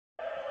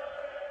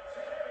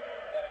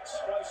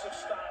explosive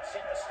starts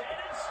in the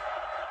standards.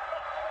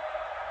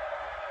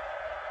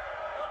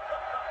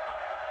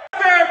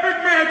 Big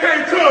man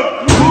came to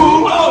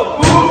move up,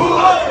 move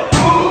up,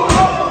 move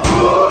up,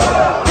 move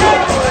up.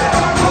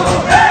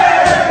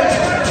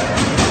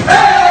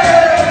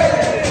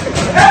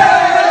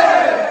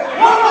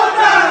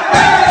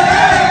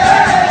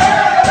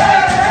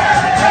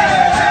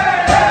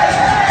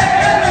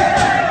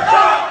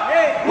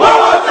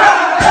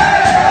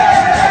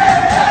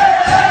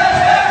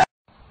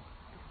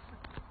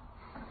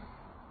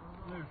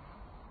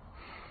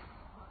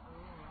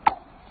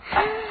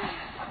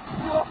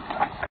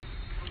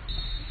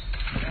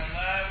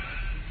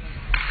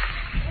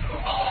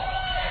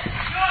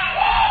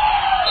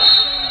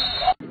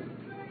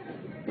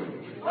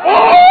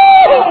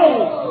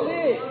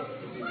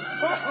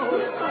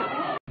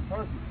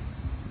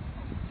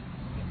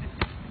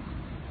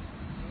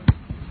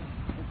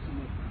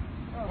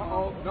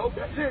 Nope,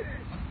 that's it.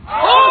 Oh!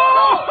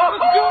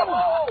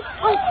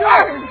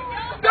 Okay!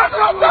 That's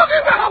what I'm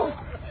talking about!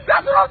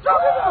 That's what I'm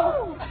talking about!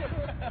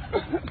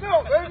 No,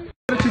 baby.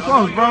 Too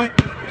close, bro.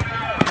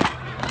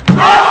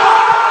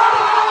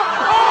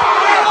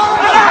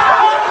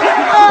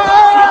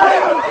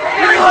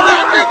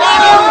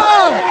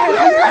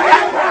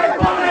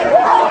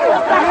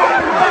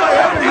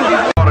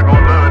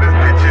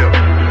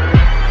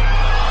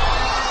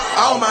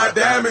 All my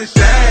diamonds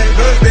shine,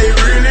 cause they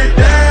really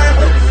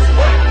diamond.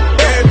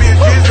 Bad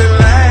bitches in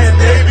line,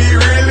 they be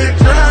really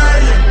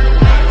trying.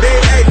 They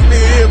ask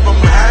me if I'm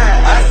high,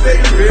 I say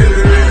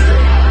really, really.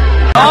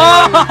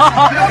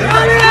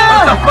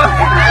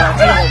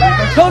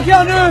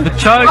 Tokyo'nun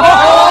Choke.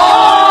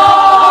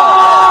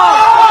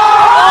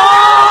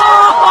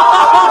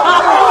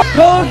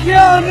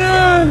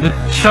 Tokyo'nun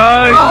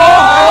Choke.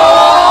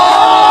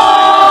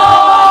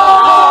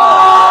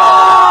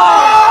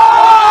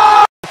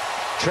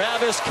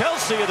 Travis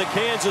Kelce of the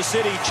Kansas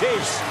City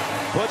Chiefs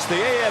puts the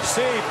AFC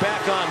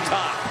back on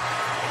top.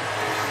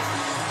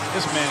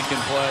 This man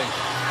can play.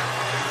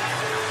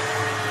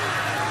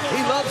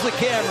 He loves the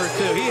camera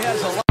too. He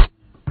has a lot.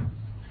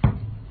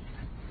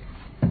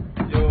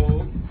 Yo.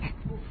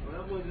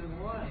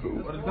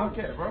 What a dunk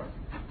at, bro?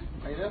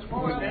 Hey, that's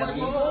one.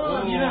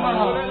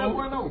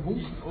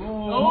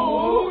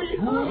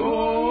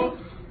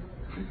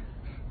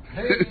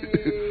 Hey.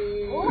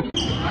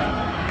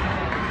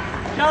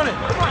 Count it.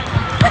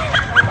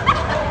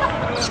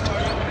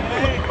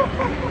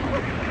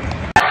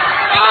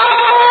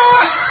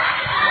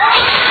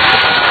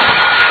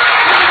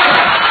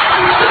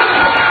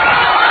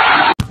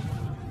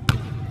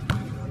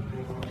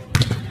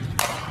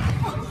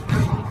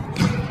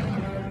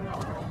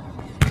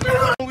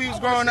 When we was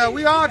growing up,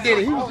 we all did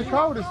it. He was the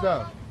coldest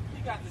though.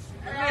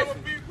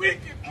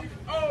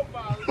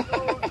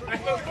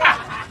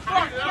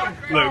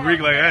 Look,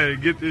 Rick, like, I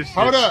didn't get this shit.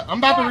 Hold up, I'm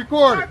about to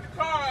record it.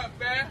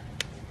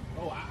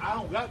 Oh, I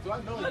don't got to.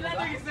 I know he's gonna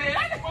die.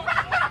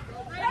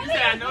 You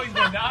said I know he's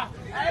gonna die.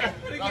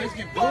 No, he's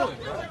keep going,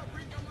 bro.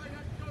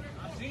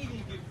 I seen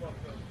him get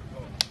fucked up.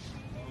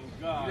 Oh,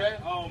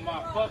 God. Oh, my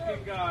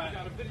fucking God. I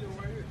got a video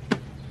right here.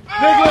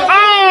 Nigga.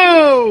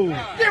 Oh!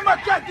 Get my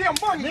goddamn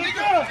money,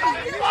 nigga.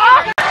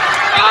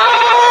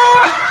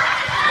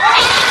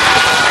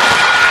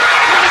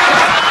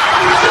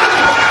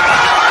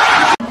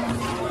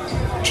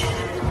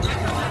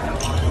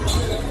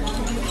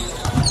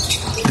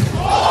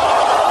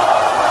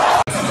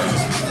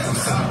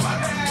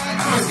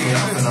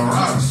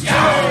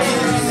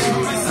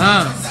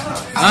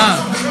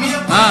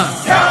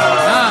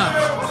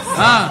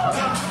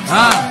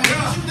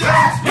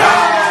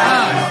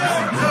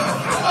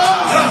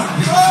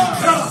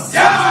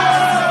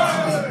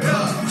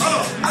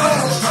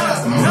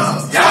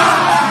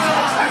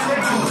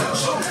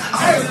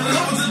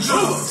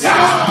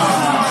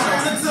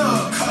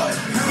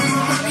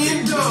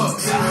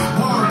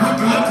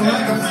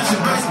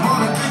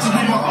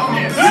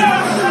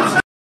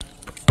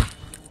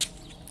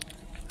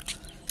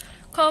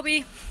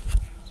 Kobe.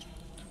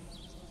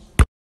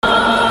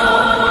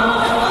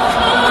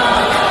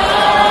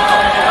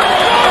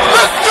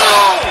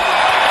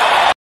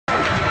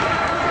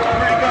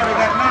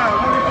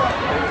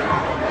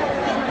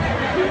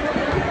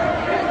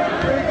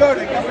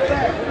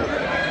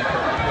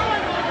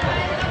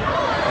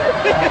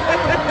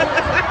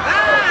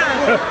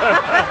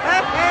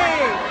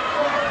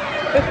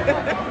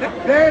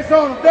 Dance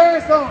on him,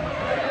 dance on him.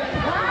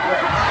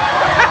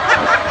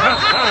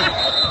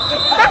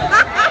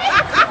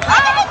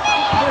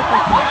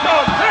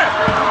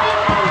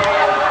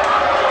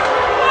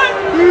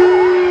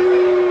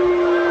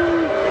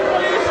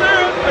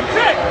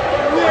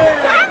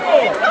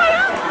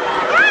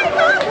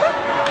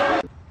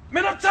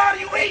 Man, I'm tired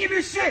of you eating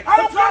this shit. I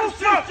don't want this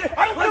shit.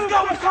 Let's go.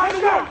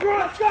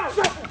 Let's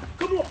go.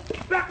 Come on.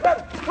 Back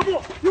pedal. Come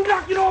on. You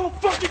knocking all the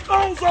fucking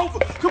phones over.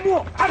 Come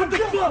on. Out of the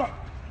club.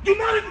 You're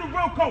not even a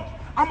real coach.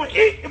 I'm going to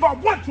eat if I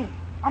want to.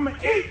 I'm going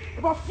to eat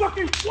if I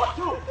fucking want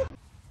to.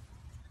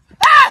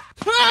 Ah!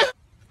 Ah!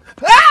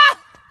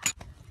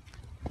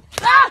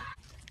 Ah!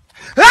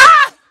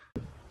 Ah!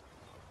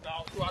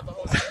 No, throughout the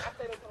whole night. I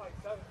stayed up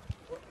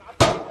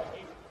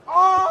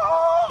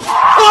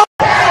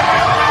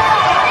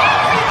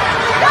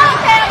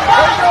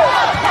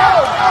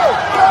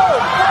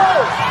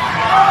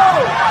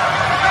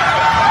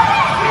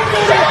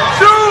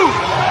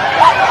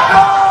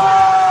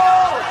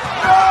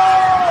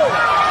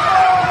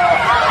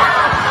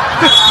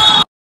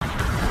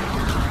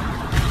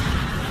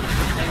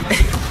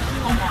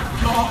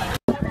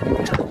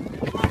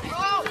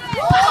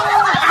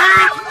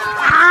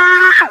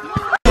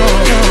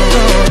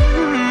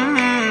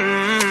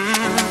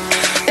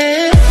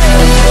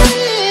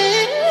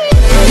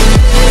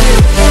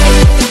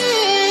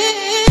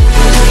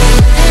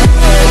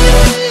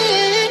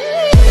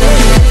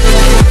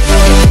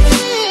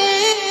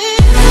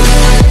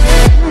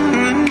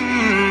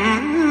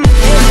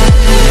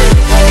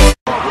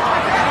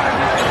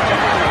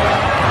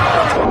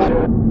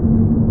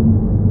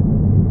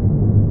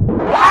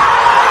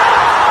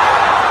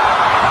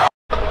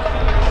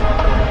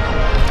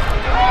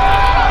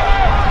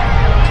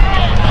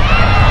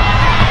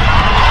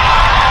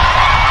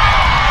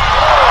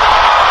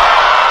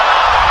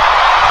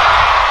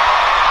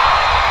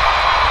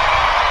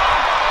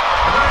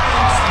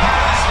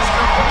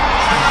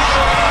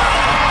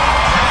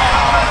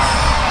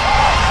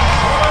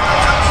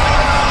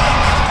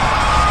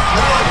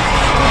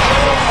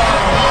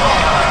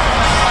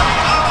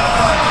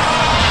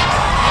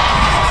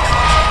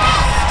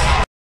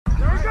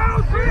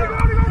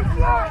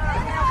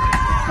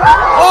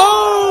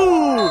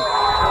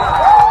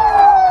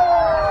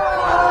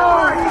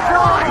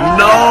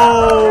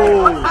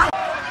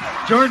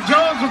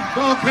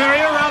Ball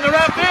carrier around the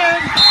left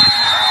end.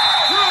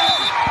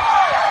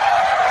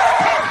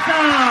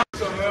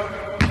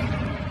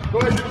 Go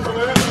ahead,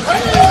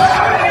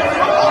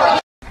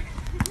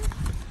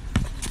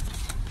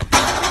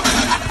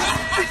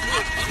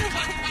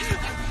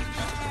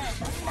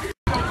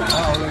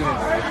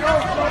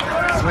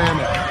 Slam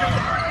it.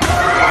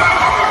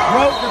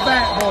 Broke the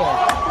backboard.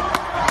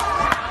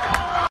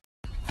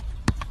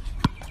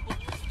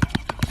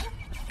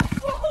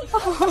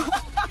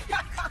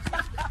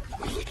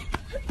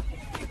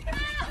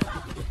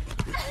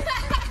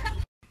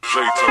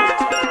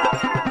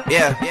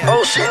 Yeah.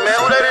 Oh shit, man,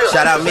 what that is?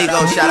 Shout out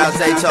Migo, shout out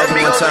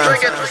Zaytoven one time.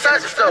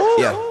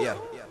 Yeah.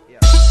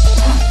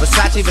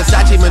 Versace,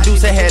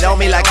 Medusa head on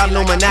me like I'm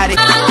Illuminati.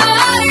 I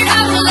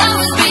will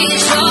always be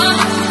strong.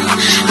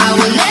 I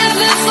will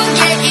never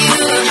forget you.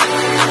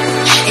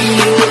 And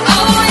you will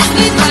always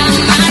be by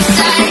my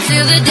side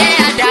till the day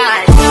I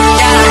die.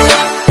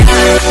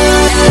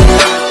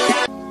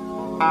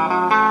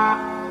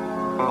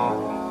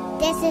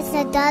 This is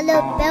a dollar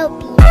bill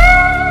piece.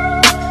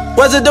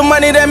 Was it the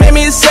money that made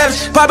me a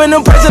savage? Popping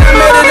them presents that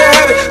made it a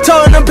habit.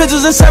 Towing them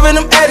pictures and serving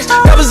them addicts.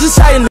 That was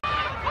exciting.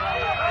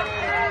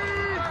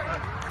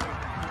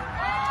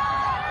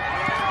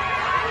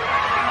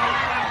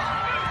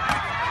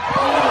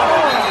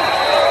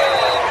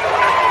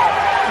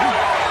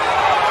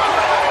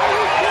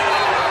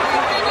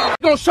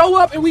 We gonna show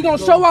up and we gonna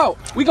show out.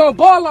 We gonna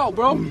ball out,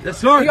 bro. Yes,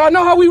 sir. Y'all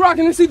know how we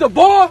rockin'. It's either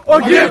ball or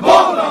get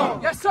balled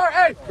on. Yes, sir.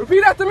 Hey,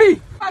 repeat after me.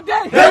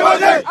 Day by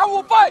day, I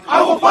will fight.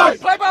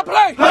 Play by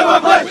play.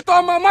 With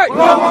all my might.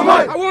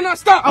 I will not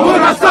stop.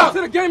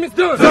 Till the game is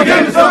done.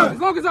 As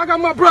long as I got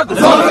my brothers.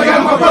 I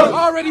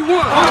already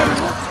won.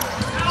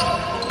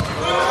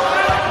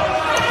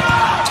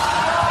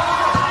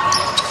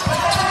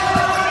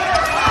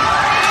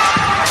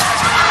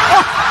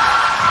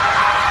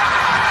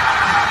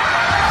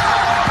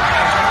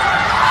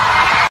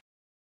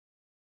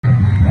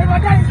 Day by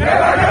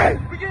day.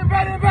 We getting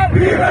better and better.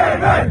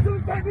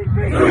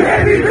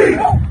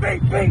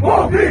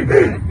 Won't beat.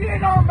 Let's get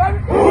it on,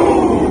 baby.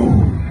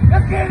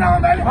 Let's get it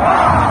on, baby.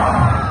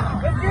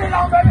 Let's get it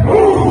on, baby.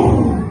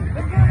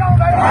 Let's get it on,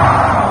 baby.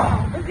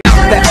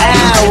 The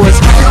hours,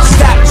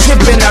 stop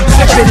tripping, I'm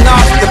tripping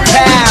off the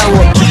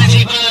power.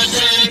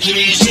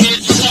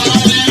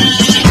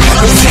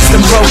 The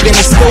system broken,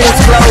 the school's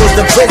closed,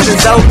 the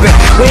prison's open.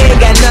 We ain't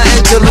got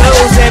nothing to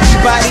lose,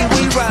 everybody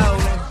we rollin'.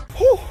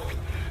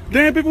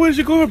 Damn, baby, where's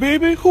you going,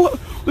 baby? Who?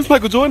 This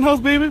Michael Jordan house,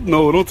 baby?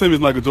 No, don't tell me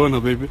it's Michael Jordan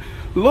house, baby.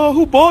 Lord,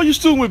 who ball you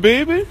shooting with,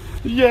 baby?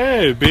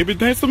 Yeah, baby.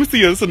 Dance. Let me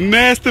see. It's a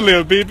nasty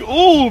little baby.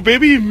 Oh,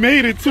 baby, he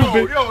made it too,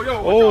 baby.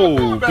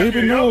 Oh,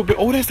 baby, no.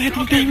 Oh, that's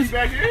Anthony Davis.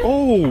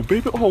 Oh,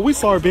 baby. Oh, we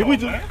sorry, baby. We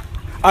just.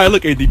 All right,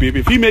 look, AD, baby.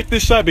 If he make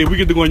this shot, baby, we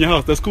get to go in your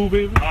house. That's cool,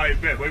 baby. All right,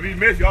 bet. But if he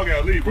miss, y'all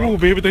gotta leave, bro. Oh,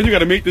 baby, then you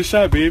gotta make this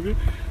shot, baby.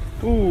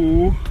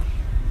 Ooh.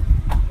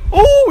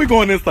 Oh, we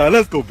going inside.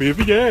 Let's go,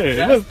 baby.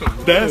 Yeah,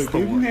 that's the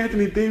one.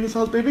 Anthony Davis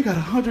house, baby. Got a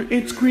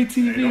 100-inch screen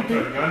TV,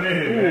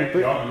 baby.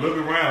 Y'all look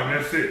around.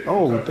 That's it.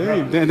 Oh,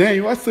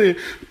 damn. I said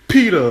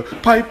Peter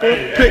Piper.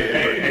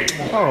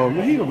 Oh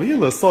man, he a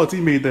little salty.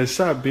 He made that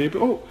shot, baby.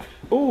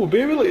 Oh,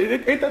 baby, look,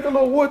 ain't that the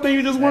little award thing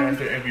you just won?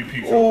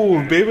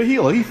 Oh, baby,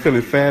 he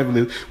feeling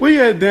fabulous. Where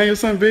you at,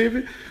 Danielson,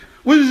 baby?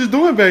 What you just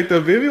doing back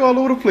there, baby? All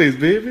over the place,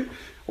 baby.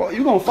 Well,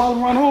 you gonna follow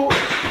him around the whole?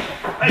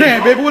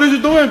 Damn, baby, what is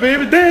you doing,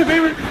 baby? Damn,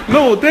 baby.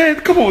 No,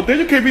 damn, come on, damn,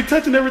 you can't be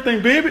touching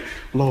everything, baby.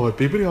 Lord,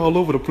 baby, they all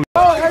over the place.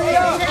 Oh, hurry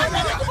up.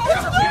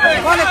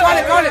 Run it.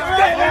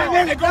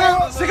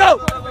 Let's go.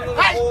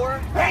 Hey.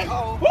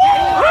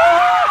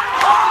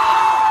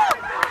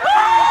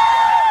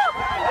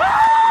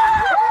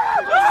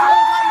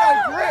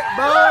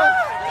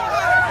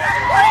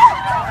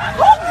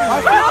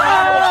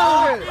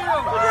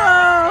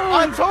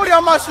 I told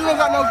y'all my shoe don't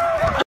got no.